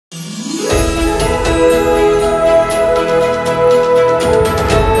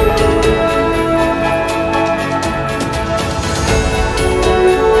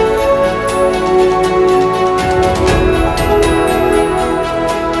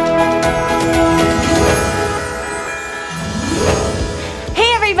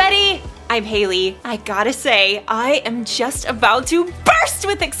I'm Haley. I gotta say, I am just about to burst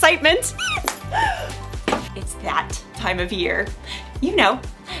with excitement. It's that time of year. You know,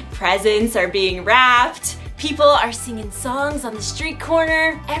 presents are being wrapped, people are singing songs on the street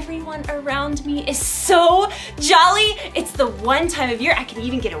corner, everyone around me is so jolly. It's the one time of year I can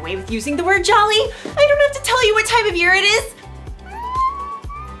even get away with using the word jolly. I don't have to tell you what time of year it is. But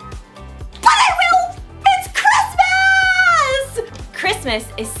I will! It's Christmas! Christmas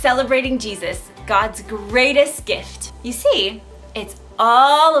is celebrating Jesus, God's greatest gift. You see, it's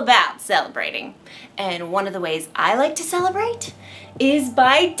all about celebrating. And one of the ways I like to celebrate is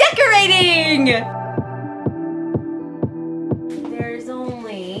by decorating! There's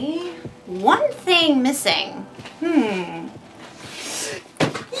only one thing missing. Yay!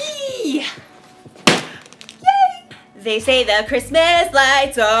 They say the Christmas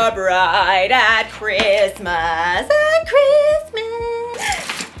lights are bright at Christmas,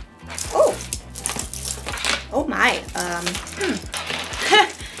 Oh. Oh my,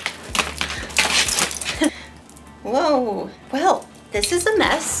 Whoa, well, this is a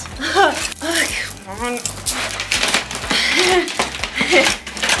mess. Oh, come on.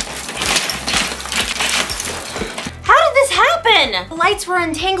 How did this happen? The lights were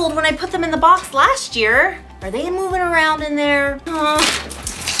untangled when I put them in the box last year. Are they moving around in there?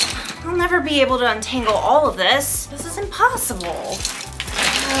 I'll never be able to untangle all of this. This is impossible.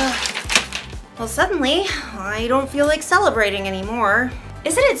 Well, suddenly, I don't feel like celebrating anymore.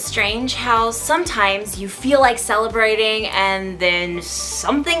 Isn't it strange how sometimes you feel like celebrating and then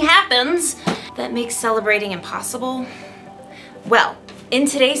something happens that makes celebrating impossible? Well, in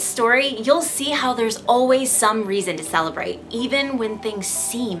today's story, you'll see how there's always some reason to celebrate, even when things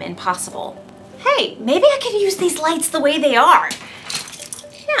seem impossible. Hey, maybe I could use these lights the way they are.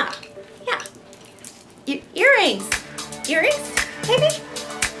 Yeah. Earrings, maybe?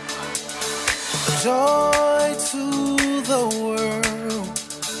 Joy to the world,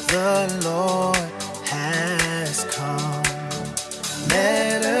 the Lord has come.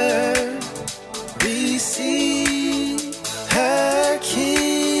 Let earth receive her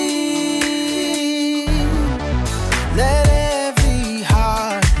King. Let every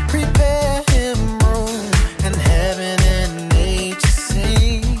heart prepare him room, and heaven and nature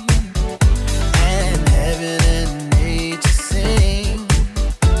sing, and heaven and nature sing,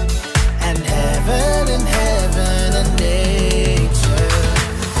 and heaven and nature.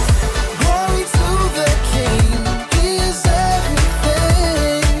 Glory to the King, he is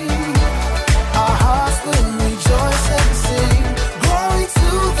everything. Our hearts will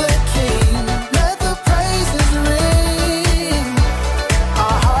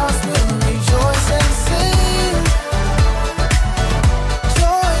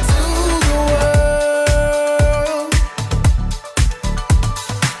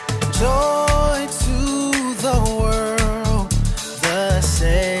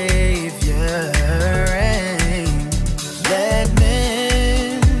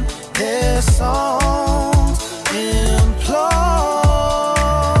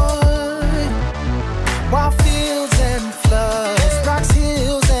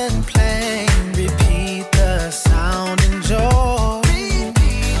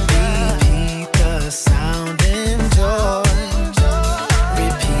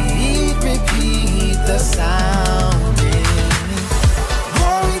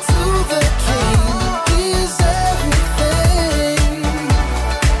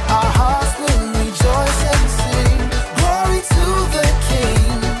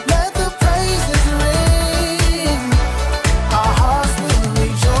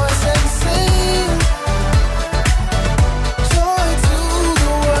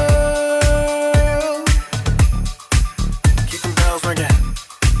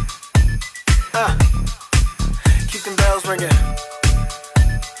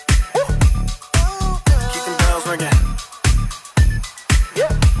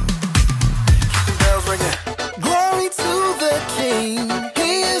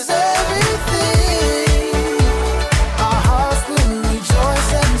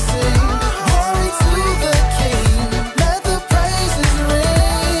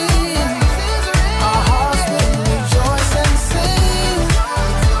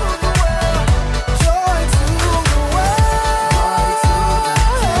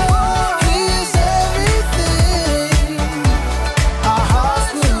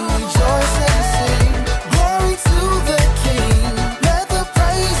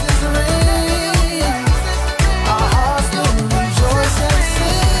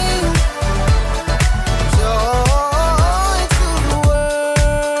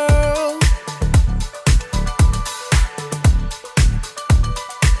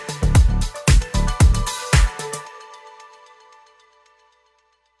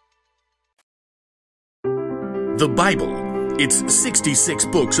The Bible. It's 66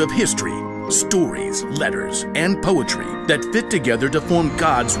 books of history, stories, letters, and poetry that fit together to form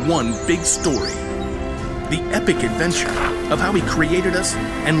God's one big story. The epic adventure of how He created us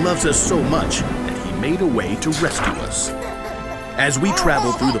and loves us so much that He made a way to rescue us. As we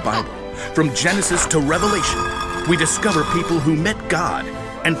travel through the Bible, from Genesis to Revelation, we discover people who met God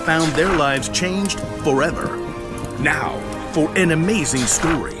and found their lives changed forever. Now, for an amazing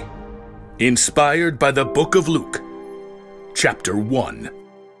story, inspired by the book of Luke, chapter 1.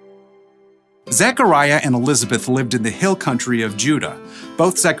 Zechariah and Elizabeth lived in the hill country of Judah.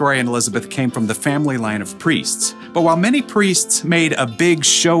 Both Zechariah and Elizabeth came from the family line of priests. But while many priests made a big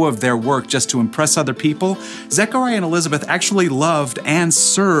show of their work just to impress other people, Zechariah and Elizabeth actually loved and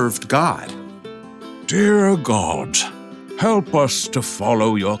served God. Dear God, help us to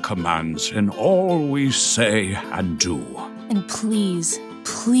follow your commands in all we say and do. And please,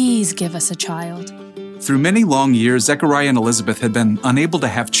 please give us a child. Through many long years, Zechariah and Elizabeth had been unable to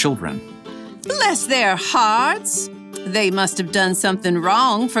have children. Bless their hearts. They must have done something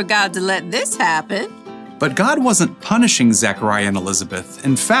wrong for God to let this happen. But God wasn't punishing Zechariah and Elizabeth.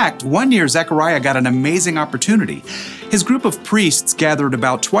 In fact, one year Zechariah got an amazing opportunity. His group of priests gathered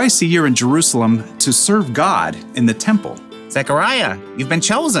about twice a year in Jerusalem to serve God in the temple. Zechariah, you've been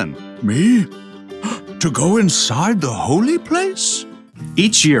chosen. Me? To go inside the holy place?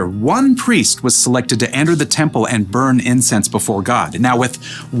 Each year, one priest was selected to enter the temple and burn incense before God. Now, with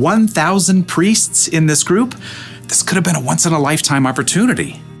 1,000 priests in this group, this could have been a once-in-a-lifetime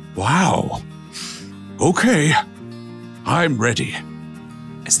opportunity. Wow. Okay, I'm ready.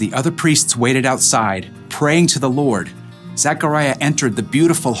 As the other priests waited outside, praying to the Lord, Zechariah entered the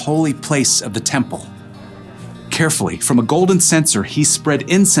beautiful holy place of the temple. Carefully, from a golden censer, he spread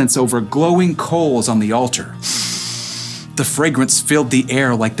incense over glowing coals on the altar. The fragrance filled the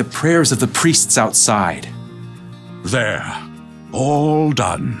air like the prayers of the priests outside. There, all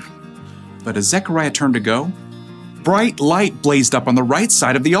done. But as Zechariah turned to go, bright light blazed up on the right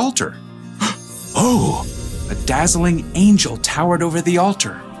side of the altar. Oh! A dazzling angel towered over the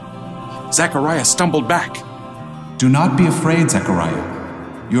altar. Zechariah stumbled back. Do not be afraid,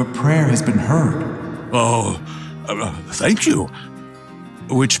 Zechariah. Your prayer has been heard. Oh, thank you.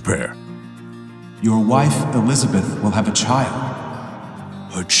 Which prayer? Your wife, Elizabeth, will have a child.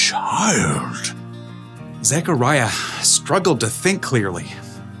 A child? Zechariah struggled to think clearly.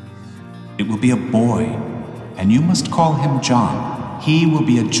 It will be a boy, and you must call him John. He will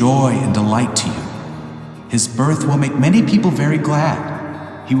be a joy and delight to you. His birth will make many people very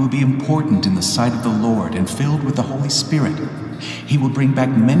glad. He will be important in the sight of the Lord and filled with the Holy Spirit. He will bring back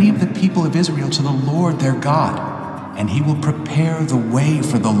many of the people of Israel to the Lord their God, and he will prepare the way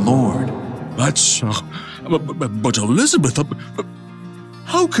for the Lord. That's, but Elizabeth,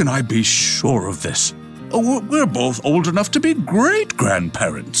 how can I be sure of this? We're both old enough to be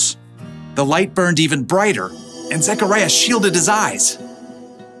great-grandparents. The light burned even brighter, and Zechariah shielded his eyes.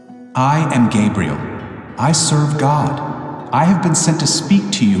 I am Gabriel. I serve God. I have been sent to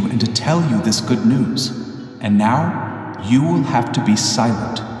speak to you and to tell you this good news. And now, you will have to be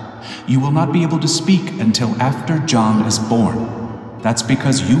silent. You will not be able to speak until after John is born. That's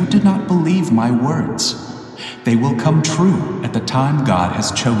because you did not believe my words. They will come true at the time God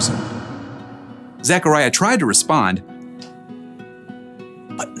has chosen. Zechariah tried to respond,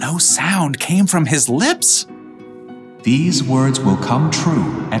 but no sound came from his lips. These words will come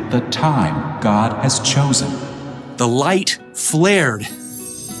true at the time God has chosen. The light flared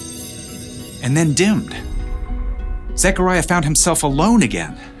and then dimmed. Zechariah found himself alone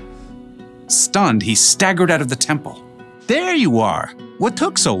again. Stunned, he staggered out of the temple. There you are. What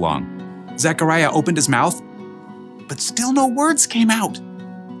took so long? Zechariah opened his mouth, but still no words came out.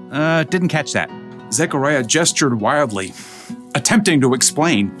 Didn't catch that. Zechariah gestured wildly, attempting to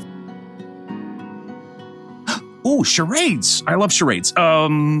explain. Ooh, charades. I love charades.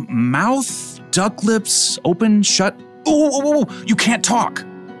 Mouth, duck lips, open, shut. Ooh, you can't talk.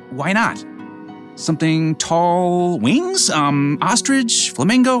 Why not? Something tall, wings, ostrich,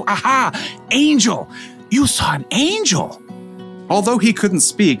 flamingo. Aha, angel. You saw an angel. Although he couldn't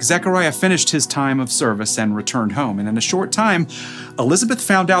speak, Zechariah finished his time of service and returned home. And in a short time, Elizabeth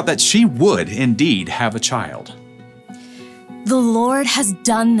found out that she would indeed have a child. The Lord has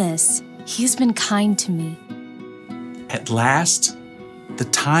done this. He has been kind to me. At last, the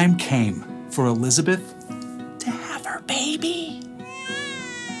time came for Elizabeth to have her baby.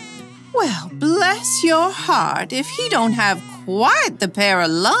 Well, bless your heart if he don't have quite the pair of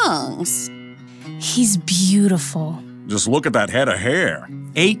lungs. He's beautiful. Just look at that head of hair.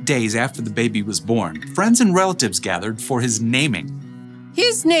 8 days after the baby was born, friends and relatives gathered for his naming.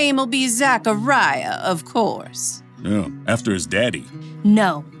 His name will be Zechariah, of course. Yeah, after his daddy.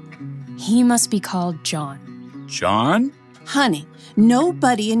 No, he must be called John. John? Honey,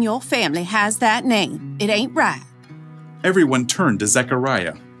 nobody in your family has that name. It ain't right. Everyone turned to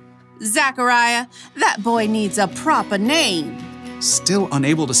Zechariah. Zechariah, that boy needs a proper name. Still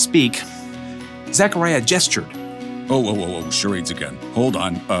unable to speak, Zechariah gestured. Oh, charades again. Hold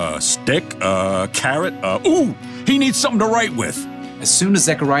on. Stick, carrot, ooh! He needs something to write with. As soon as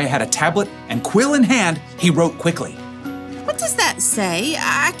Zechariah had a tablet and quill in hand, he wrote quickly. What does that say?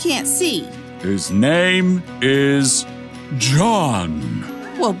 I can't see. His name is John.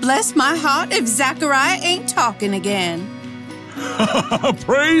 Well, bless my heart if Zechariah ain't talking again.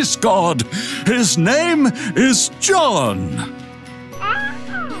 Praise God! His name is John.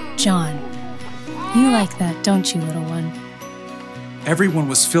 John. You like that, don't you, little one? Everyone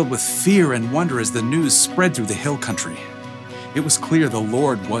was filled with fear and wonder as the news spread through the hill country. It was clear the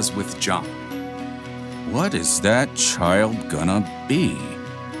Lord was with John. What is that child gonna be?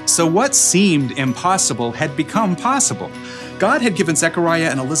 So what seemed impossible had become possible. God had given Zechariah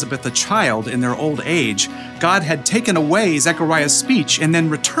and Elizabeth a child in their old age. God had taken away Zechariah's speech and then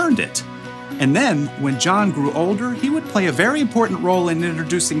returned it. And then, when John grew older, he would play a very important role in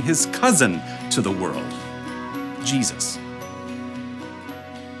introducing his cousin to the world, Jesus.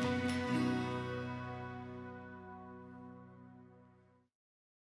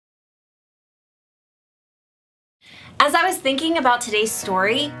 As I was thinking about today's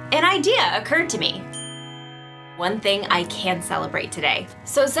story, an idea occurred to me. One thing I can celebrate today.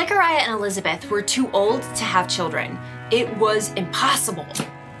 So Zechariah and Elizabeth were too old to have children. It was impossible.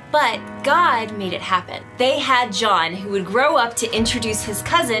 But God made it happen. They had John, who would grow up to introduce his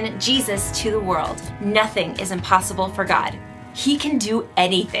cousin, Jesus, to the world. Nothing is impossible for God. He can do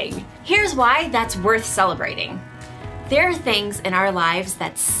anything. Here's why that's worth celebrating. There are things in our lives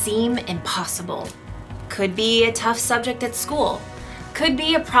that seem impossible. Could be a tough subject at school. Could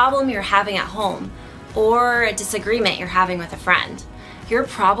be a problem you're having at home, or a disagreement you're having with a friend. Your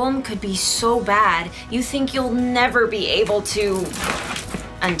problem could be so bad you think you'll never be able to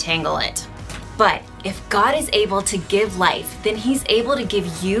untangle it. But if God is able to give life, then He's able to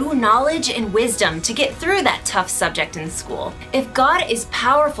give you knowledge and wisdom to get through that tough subject in school. If God is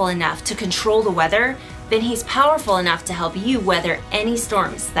powerful enough to control the weather, then He's powerful enough to help you weather any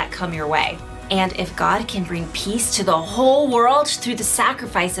storms that come your way. And if God can bring peace to the whole world through the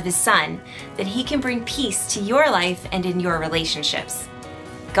sacrifice of His Son, then He can bring peace to your life and in your relationships.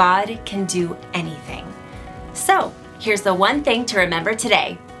 God can do anything. So, here's the one thing to remember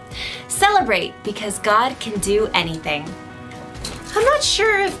today. Celebrate because God can do anything. I'm not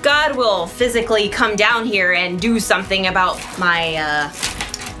sure if God will physically come down here and do something about my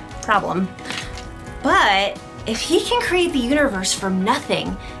problem, but if He can create the universe from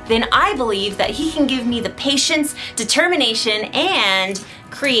nothing, then I believe that He can give me the patience, determination, and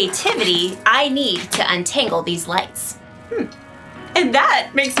creativity I need to untangle these lights. And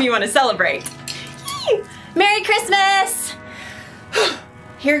that makes me want to celebrate. Yee! Merry Christmas!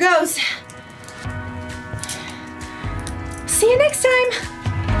 Here goes. See you next time.